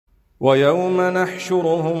ويوم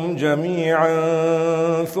نحشرهم جميعا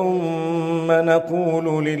ثم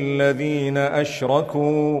نقول للذين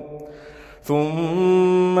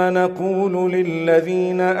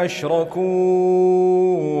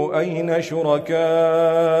أشركوا أين شركاؤكم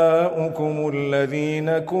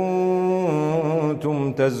الذين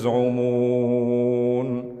كنتم تزعمون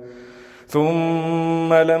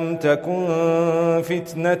ثم لم تكن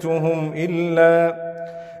فتنتهم إلا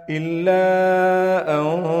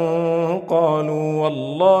أن قالوا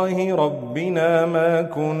والله ربنا ما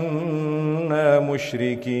كنا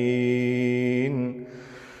مشركين.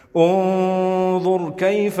 انظر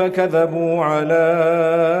كيف كذبوا على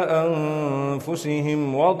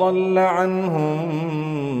أنفسهم وضل عنهم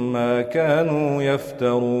ما كانوا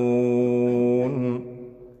يفترون.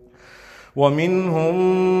 ومنهم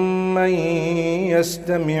من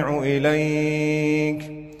يستمع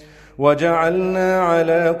إليك وجعلنا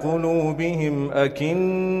على قلوبهم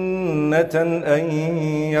أكنة أن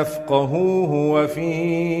يفقهوه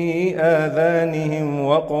وفي آذانهم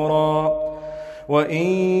وقرا وإن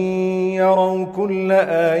يروا كل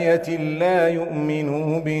آية لا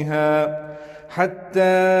يؤمنوا بها حتى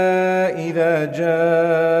إذا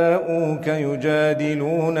جاءوك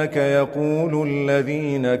يجادلونك يقول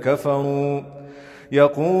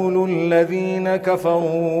الذين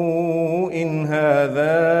كفروا إن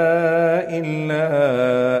هذا إلا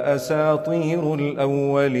أساطير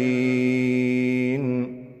الأولين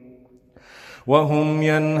وهم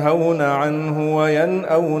ينهون عنه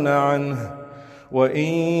وينأون عنه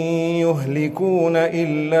وإن يهلكون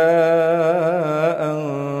إلا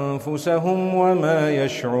أنفسهم وما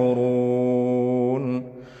يشعرون.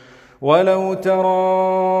 ولو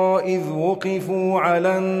ترى إذ وقفوا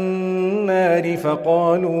على النار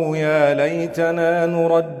فقالوا يا ليتنا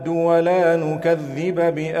نرد ولا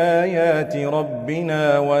نكذب بآيات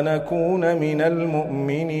ربنا ونكون من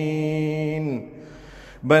المؤمنين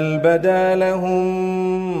بل بدا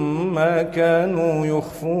لهم ما كانوا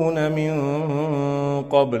يخفون من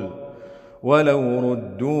قبل ولو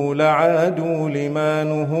ردوا لعادوا لما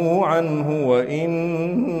نهوا عنه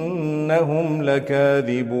وإنهم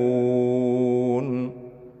لكاذبون.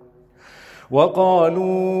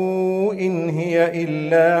 وقالوا إن هي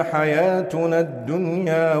إلا حياتنا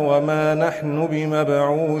الدنيا وما نحن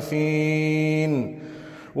بمبعوثين.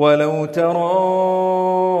 ولو ترى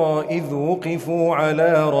إذ وقفوا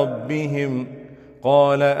على ربهم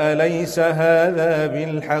قال أليس هذا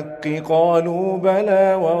بالحق قالوا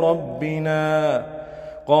بلى وربنا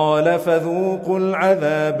قال فذوقوا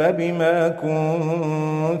العذاب بما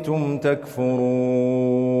كنتم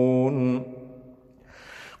تكفرون.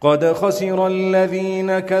 قد خسر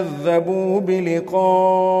الذين كذبوا بلقاء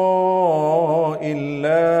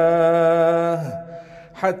الله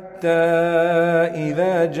حتى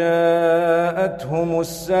إذا جاءتهم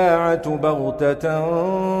الساعة بغتة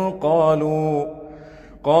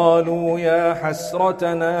قالوا يا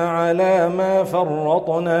حسرتنا على ما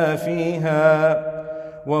فرطنا فيها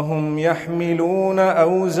وهم يحملون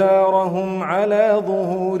أوزارهم على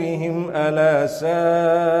ظهورهم ألا ساء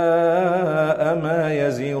ما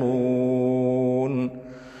يزرون.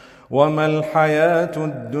 وما الحياة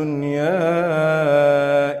الدنيا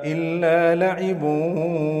إلا لعب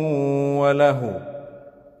ولهو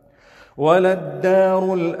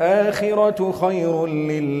وللدار الآخرة خير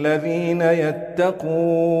للذين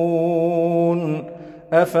يتقون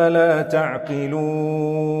أفلا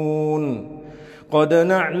تعقلون. قد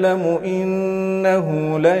نعلم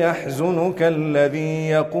إنه ليحزنك الذي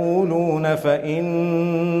يقولون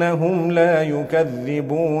فإنهم لا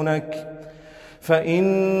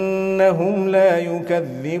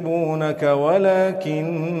يكذبونك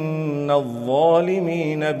ولكن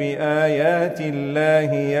الظالمين بآيات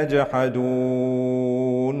الله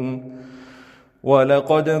يجحدون.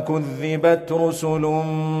 ولقد كذبت رسل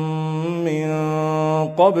من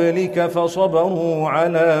قبلك فصبروا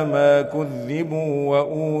على ما كذبوا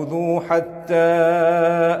وأوذوا حتى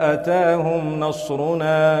أتاهم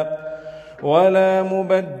نصرنا ولا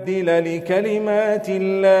مبدل لكلمات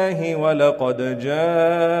الله ولقد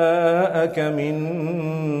جاءك من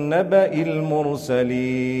نبأ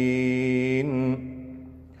المرسلين.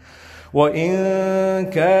 وإن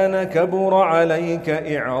كان كبر عليك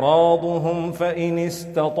إعراضهم فإن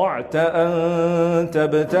استطعت أن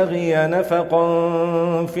تبتغي نفقا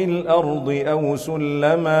في الأرض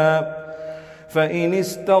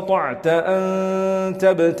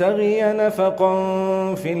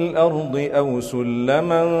أو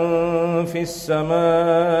سلما في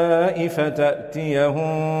السماء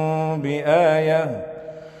فتأتيهم بآية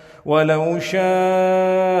ولو شاء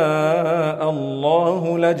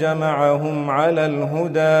الله لجمعهم على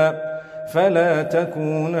الهدى فلا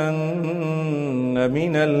تكونن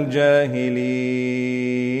من الجاهلين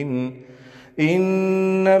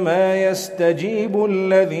إنما يستجيب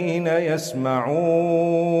الذين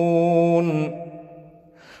يسمعون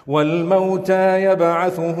والموتى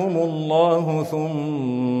يبعثهم الله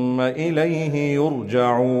ثم إليه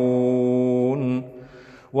يرجعون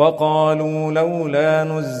وقالوا لولا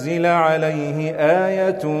نزل عليه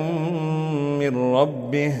آية من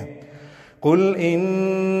ربه قل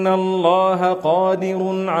إن الله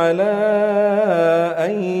قادر على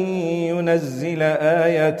أن ينزل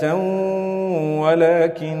آية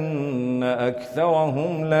ولكن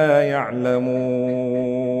أكثرهم لا يعلمون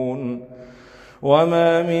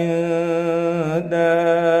وما من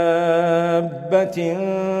دابة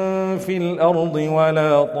في الأرض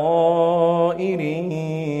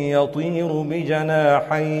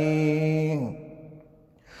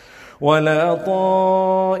ولا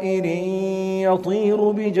طائر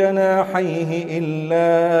يطير بجناحيه إلا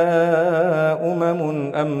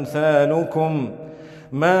أمم أمثالكم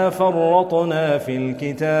ما فرطنا في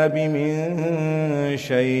الكتاب من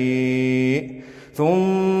شيء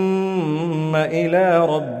ثم إلى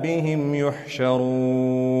ربهم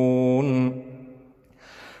يحشرون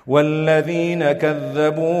والذين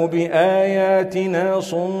كذبوا بآياتنا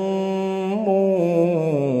صم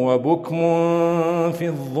وبكم في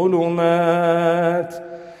الظلمات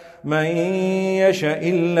من يشاء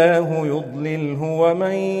الله يضلله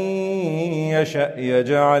ومن يشاء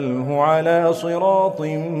يجعله على صراط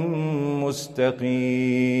مستقيم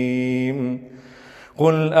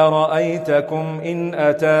قل أرأيتكم إن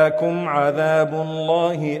أتاكم عذاب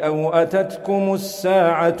الله أو أتتكم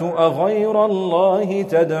الساعة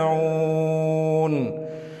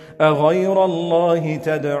أغير الله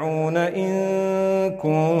تدعون إن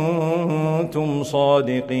كنتم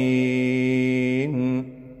صادقين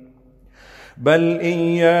بل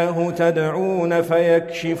إياه تدعون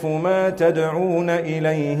فيكشف ما تدعون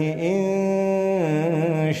إليه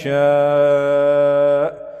إن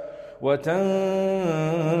شاء وتنسون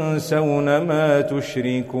ما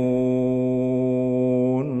تشركون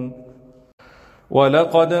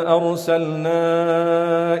ولقد أرسلنا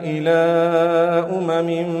إلى أمم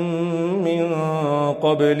من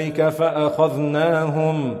قبلك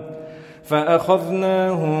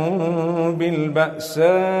فأخذناهم بالبأساء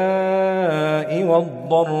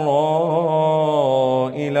والضراء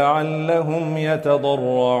لعلهم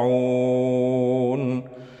يتضرعون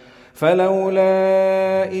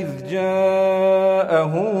فلولا إذ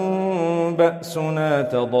جاءهم بأسنا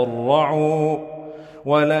تضرعوا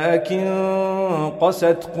ولكن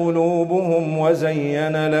قست قلوبهم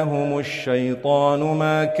وزين لهم الشيطان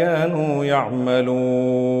ما كانوا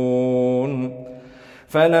يعملون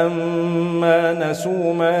فلما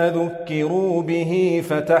نسوا ما ذكروا به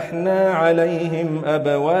فتحنا عليهم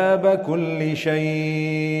أبواب كل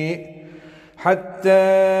شيء حتى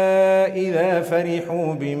إذا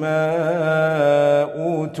فرحوا بما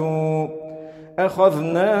أوتوا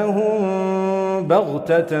أخذناهم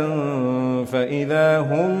بغتة فإذا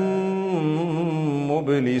هم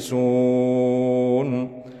مبلسون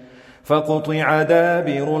فقطع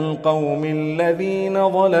دابر القوم الذين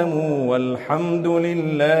ظلموا والحمد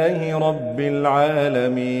لله رب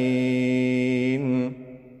العالمين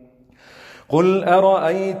قل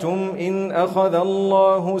أرأيتم إن أخذ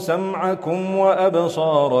الله سمعكم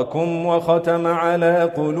وأبصاركم وختم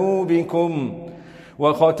على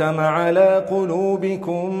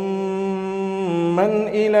قلوبكم من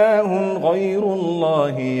إله غير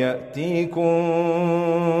الله يأتيكم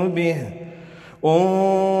به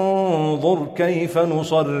انظر كيف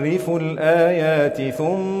نصرف الآيات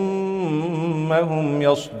ثم هم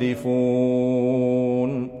يصدفون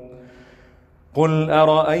قل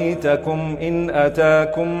أرأيتكم إن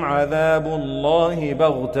أتاكم عذاب الله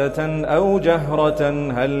بغتة أو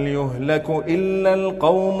جهرة هل يهلك إلا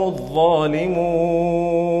القوم الظالمون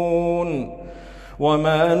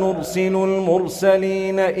وما نرسل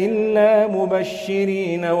المرسلين إلا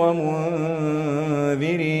مبشرين ومنذرين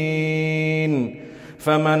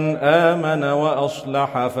فمن آمن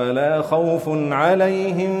وأصلح فلا خوف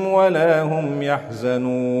عليهم ولا هم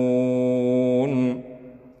يحزنون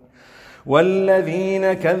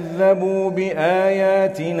والذين كذبوا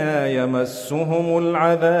بآياتنا يمسهم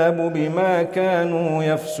العذاب بما كانوا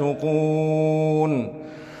يفسقون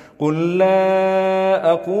قل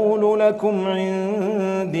لا أقول لكم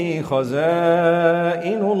عندي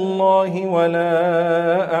خزائن الله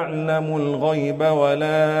ولا أعلم الغيب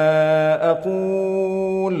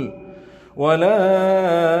ولا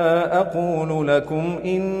أقول لكم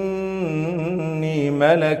إني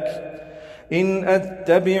ملك إن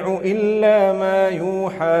أتبع إلا ما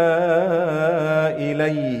يوحى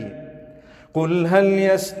إلي قل هل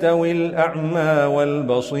يستوي الأعمى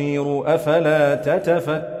والبصير أفلا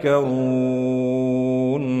تتفكرون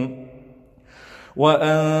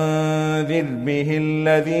وأنذر به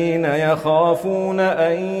الذين يخافون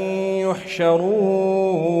أن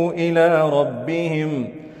يحشروا إلى ربهم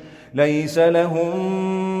ليس لهم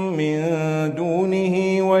من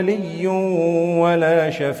دونه ولي ولا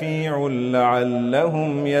شفيع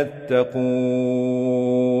لعلهم يتقون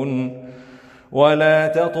ولا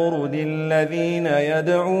تطرد الذين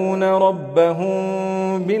يدعون ربهم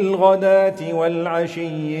بالغداة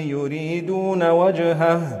والعشي يريدون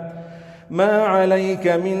وجهه ما عليك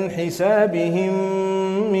من حسابهم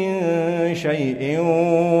من شيء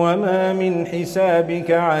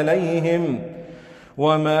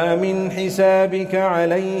وما من حسابك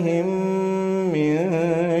عليهم من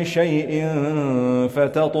شيء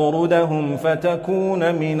فتطردهم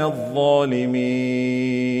فتكون من الظالمين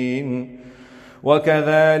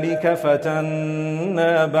وكذلك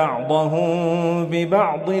فتنا بعضهم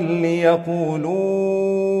ببعض ليقولوا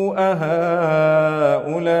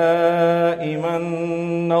أهؤلاء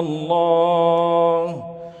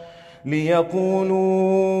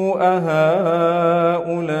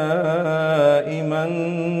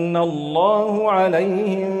من الله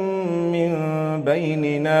عليهم من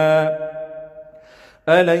بيننا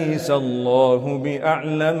أليس الله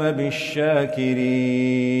بأعلم بالشاكرين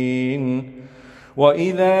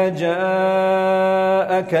وإذا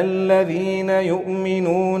جاءك الذين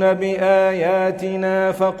يؤمنون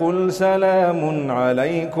بآياتنا فقل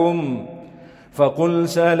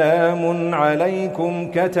سلام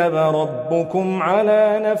عليكم كتب ربكم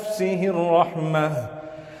على نفسه الرحمة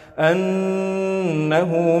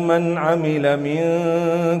أنه من عمل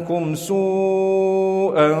منكم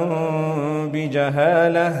سوءا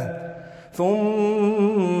بجهالة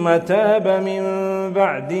ثم تاب من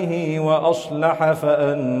بعده وأصلح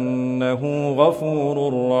فأنه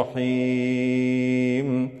غفور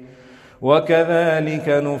رحيم وكذلك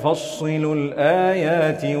نفصل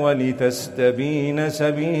الآيات ولتستبين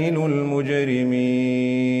سبيل المجرمين